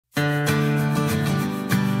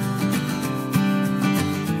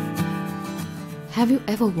Have you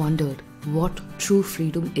ever wondered what true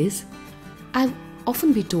freedom is? I've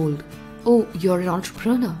often been told, oh, you're an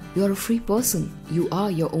entrepreneur, you're a free person, you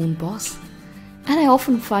are your own boss. And I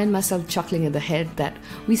often find myself chuckling at the head that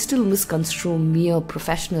we still misconstrue mere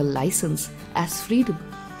professional license as freedom.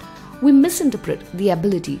 We misinterpret the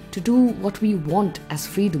ability to do what we want as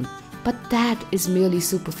freedom, but that is merely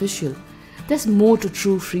superficial. There's more to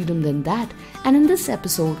true freedom than that, and in this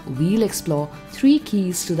episode, we'll explore 3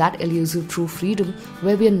 keys to that elusive true freedom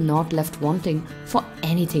where we are not left wanting for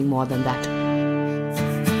anything more than that.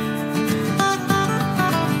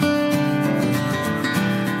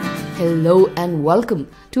 Hello and welcome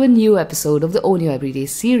to a new episode of the Own Your Everyday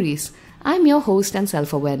series. I'm your host and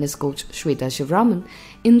self-awareness coach Shweta Shivraman.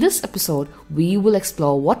 In this episode, we will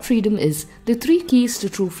explore what freedom is, the 3 keys to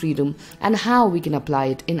true freedom, and how we can apply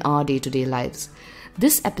it in our day-to-day lives.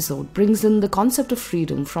 This episode brings in the concept of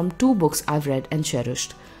freedom from 2 books I've read and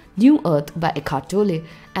cherished, New Earth by Eckhart Tolle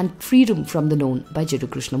and Freedom from the Known by Jiddu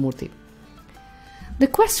Krishnamurti. The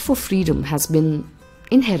quest for freedom has been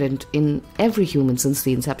inherent in every human since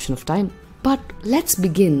the inception of time. But let's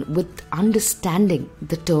begin with understanding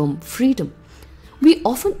the term freedom. We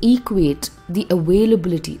often equate the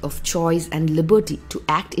availability of choice and liberty to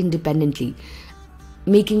act independently,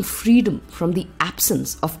 making freedom from the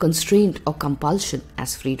absence of constraint or compulsion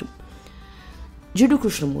as freedom. Jiddu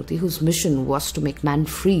Krishnamurti, whose mission was to make man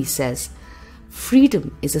free, says,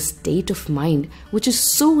 "Freedom is a state of mind which is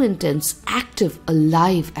so intense, active,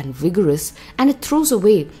 alive and vigorous, and it throws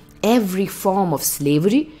away every form of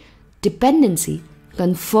slavery, dependency,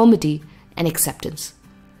 conformity, and acceptance."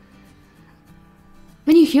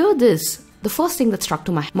 When you hear this, the first thing that struck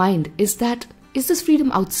to my mind is this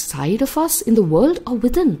freedom outside of us in the world or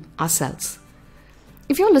within ourselves?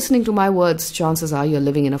 If you're listening to my words, chances are you're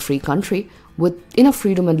living in a free country with enough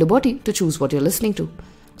freedom and liberty to choose what you're listening to.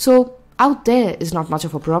 So out there is not much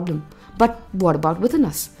of a problem. But what about within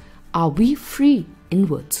us? Are we free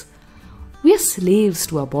inwards? We are slaves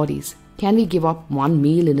to our bodies. Can we give up one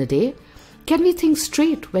meal in a day? Can we think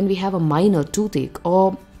straight when we have a minor toothache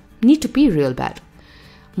or need to pee real bad?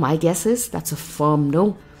 My guess is that's a firm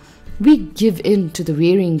no. We give in to the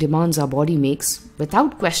varying demands our body makes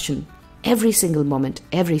without question every single moment,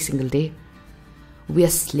 every single day. We are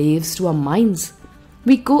slaves to our minds.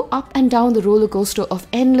 We go up and down the roller coaster of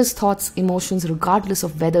endless thoughts, emotions, regardless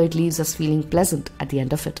of whether it leaves us feeling pleasant at the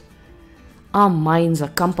end of it. Our minds are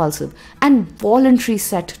compulsive and voluntary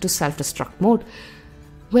set to self-destruct mode,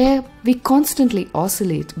 where we constantly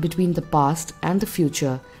oscillate between the past and the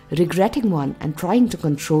future, regretting one and trying to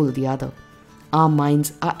control the other. Our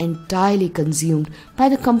minds are entirely consumed by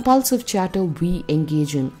the compulsive chatter we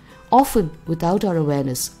engage in, often without our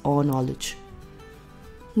awareness or knowledge.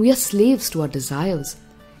 We are slaves to our desires.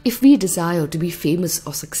 If we desire to be famous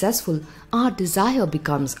or successful, our desire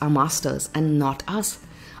becomes our masters and not us.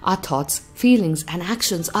 Our thoughts, feelings, and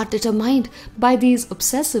actions are determined by these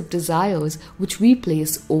obsessive desires which we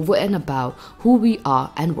place over and above who we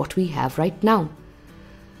are and what we have right now.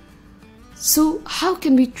 So, how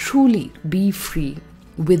can we truly be free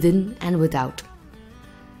within and without?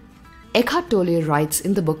 Eckhart Tolle writes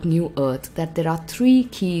in the book New Earth that there are 3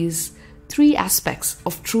 keys, 3 aspects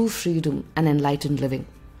of true freedom and enlightened living.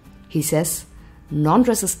 He says,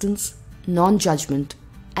 non-resistance, non-judgment,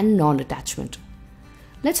 and non-attachment.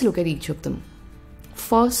 Let's look at each of them.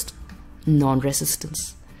 First,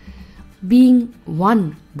 non-resistance. Being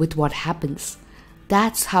one with what happens.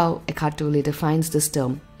 That's how Eckhart Tolle defines this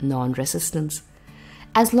term, non-resistance.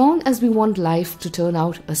 As long as we want life to turn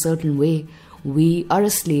out a certain way, we are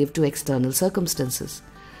a slave to external circumstances.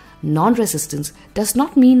 Non-resistance does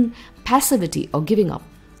not mean passivity or giving up.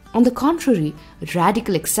 On the contrary,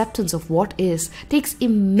 radical acceptance of what is takes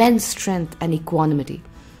immense strength and equanimity.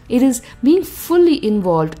 It is being fully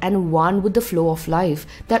involved and one with the flow of life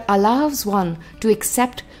that allows one to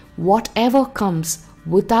accept whatever comes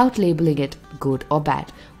without labeling it good or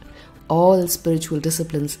bad. All spiritual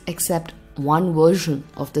disciplines accept one version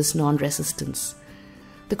of this non-resistance.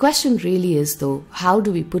 The question really is, though, how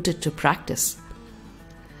do we put it to practice?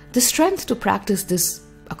 The strength to practice this,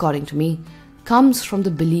 according to me, comes from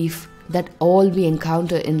the belief that all we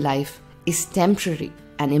encounter in life is temporary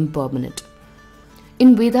and impermanent.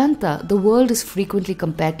 In Vedanta, the world is frequently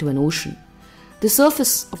compared to an ocean. The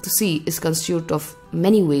surface of the sea is constituted of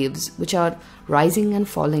many waves which are rising and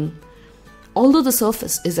falling. Although the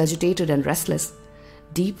surface is agitated and restless,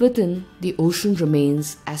 deep within, the ocean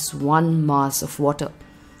remains as one mass of water,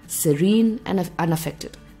 serene and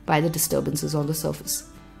unaffected by the disturbances on the surface.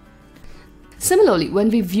 Similarly, when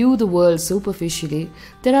we view the world superficially,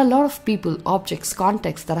 there are a lot of people, objects,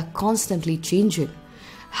 contexts that are constantly changing.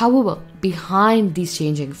 However, behind these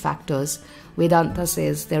changing factors, Vedanta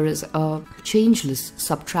says there is a changeless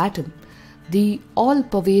substratum, the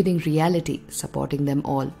all-pervading reality supporting them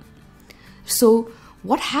all. So,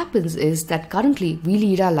 what happens is that currently we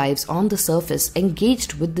lead our lives on the surface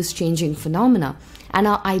engaged with this changing phenomena, and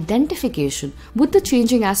our identification with the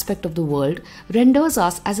changing aspect of the world renders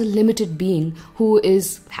us as a limited being who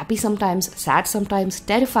is happy sometimes, sad sometimes,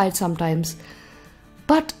 terrified sometimes.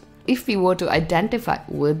 But if we were to identify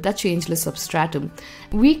with the changeless substratum,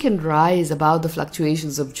 we can rise above the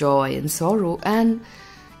fluctuations of joy and sorrow and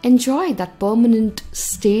enjoy that permanent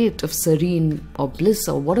state of serene or bliss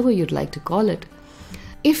or whatever you'd like to call it.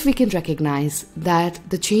 If we can recognize that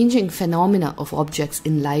the changing phenomena of objects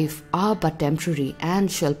in life are but temporary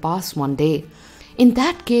and shall pass one day, in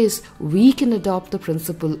that case, we can adopt the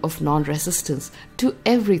principle of non-resistance to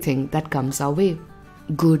everything that comes our way.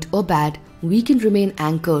 Good or bad, we can remain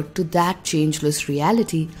anchored to that changeless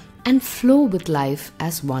reality and flow with life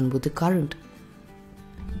as one with the current.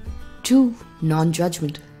 2.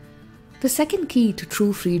 Non-judgment. The second key to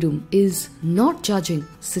true freedom is not judging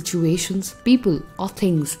situations, people, or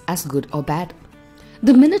things as good or bad.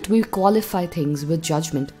 The minute we qualify things with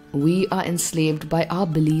judgment, we are enslaved by our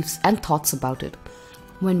beliefs and thoughts about it.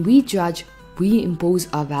 When we judge, we impose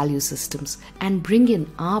our value systems and bring in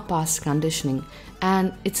our past conditioning,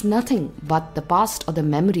 and it's nothing but the past or the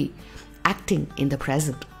memory acting in the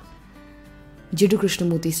present. Jiddu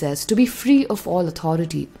Krishnamurti says, to be free of all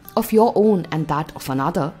authority, of your own and that of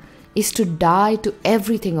another, is to die to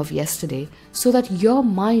everything of yesterday so that your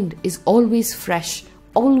mind is always fresh,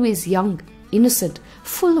 always young, innocent,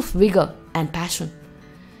 full of vigor and passion.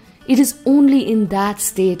 It is only in that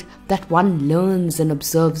state that one learns and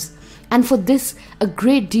observes, and for this a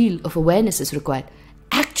great deal of awareness is required,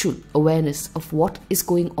 actual awareness of what is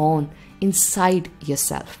going on inside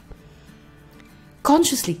yourself.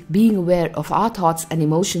 Consciously being aware of our thoughts and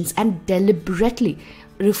emotions and deliberately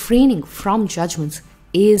refraining from judgments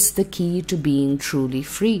is the key to being truly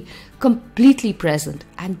free, completely present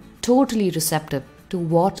and totally receptive to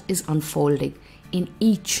what is unfolding in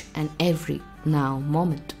each and every now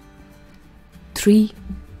moment. 3.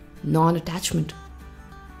 Non-attachment.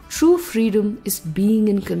 True freedom is being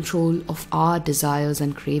in control of our desires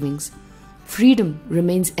and cravings. Freedom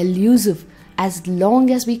remains elusive as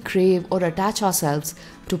long as we crave or attach ourselves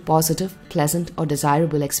to positive, pleasant or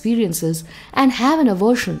desirable experiences and have an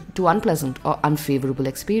aversion to unpleasant or unfavorable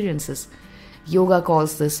experiences. Yoga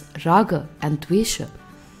calls this raga and dvesha.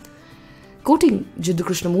 Quoting Jiddu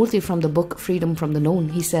Krishnamurti from the book Freedom from the Known,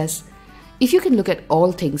 he says, if you can look at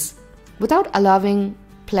all things without allowing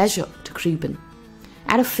pleasure to creep in,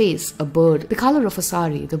 at a face, a bird, the color of a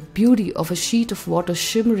sari, the beauty of a sheet of water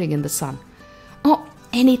shimmering in the sun, or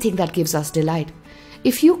anything that gives us delight,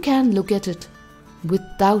 if you can look at it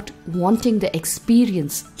without wanting the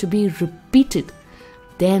experience to be repeated,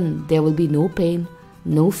 then there will be no pain,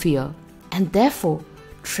 no fear, and therefore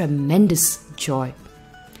tremendous joy.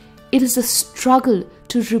 It is a struggle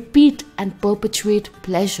to repeat and perpetuate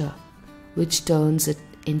pleasure which turns it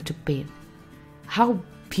into pain. How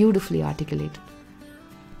beautifully articulated.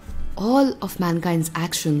 All of mankind's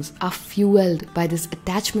actions are fueled by this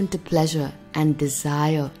attachment to pleasure and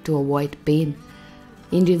desire to avoid pain.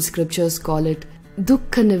 Indian scriptures call it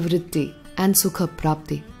dukkha nivritti and sukha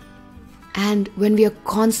prapti. And when we are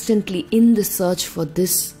constantly in the search for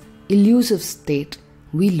this elusive state,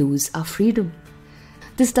 we lose our freedom.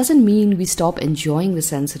 This doesn't mean we stop enjoying the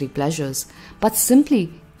sensory pleasures, but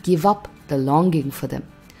simply give up the longing for them.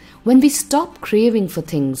 When we stop craving for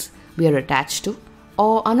things we are attached to,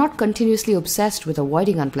 or are not continuously obsessed with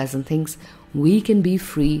avoiding unpleasant things, we can be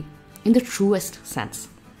free in the truest sense.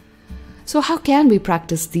 So how can we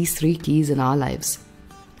practice these 3 keys in our lives?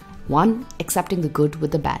 1. Accepting the good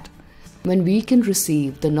with the bad. When we can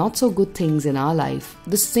receive the not so good things in our life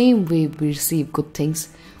the same way we receive good things,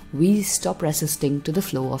 we stop resisting to the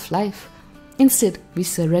flow of life. Instead, we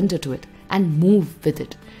surrender to it and move with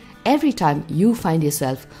it. Every time you find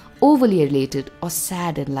yourself overly elated or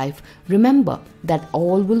sad in life, remember that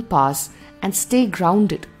all will pass and stay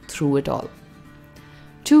grounded through it all.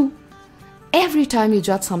 2. Every time you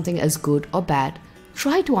judge something as good or bad,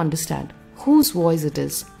 try to understand whose voice it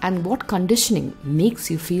is and what conditioning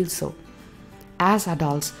makes you feel so. As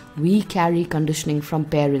adults, we carry conditioning from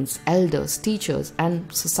parents, elders, teachers,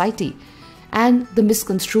 and society, and the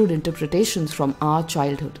misconstrued interpretations from our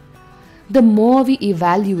childhood. The more we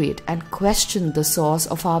evaluate and question the source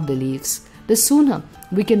of our beliefs, the sooner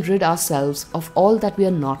we can rid ourselves of all that we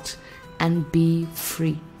are not and be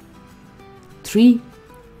free. 3.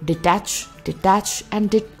 Detach, and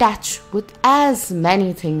detach with as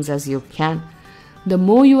many things as you can. The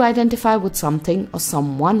more you identify with something or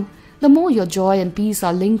someone, the more your joy and peace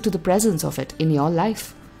are linked to the presence of it in your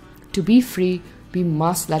life. To be free, we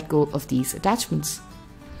must let go of these attachments.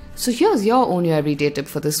 So here's your own everyday tip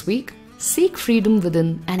for this week. Seek freedom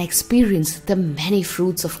within and experience the many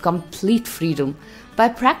fruits of complete freedom by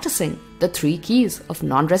practicing the 3 keys of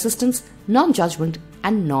non-resistance, non-judgment,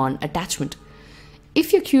 and non-attachment.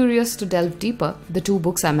 If you're curious to delve deeper, the 2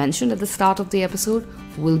 books I mentioned at the start of the episode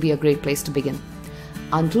will be a great place to begin.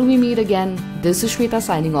 Until we meet again, this is Shweta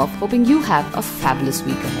signing off, hoping you have a fabulous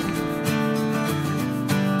week ahead.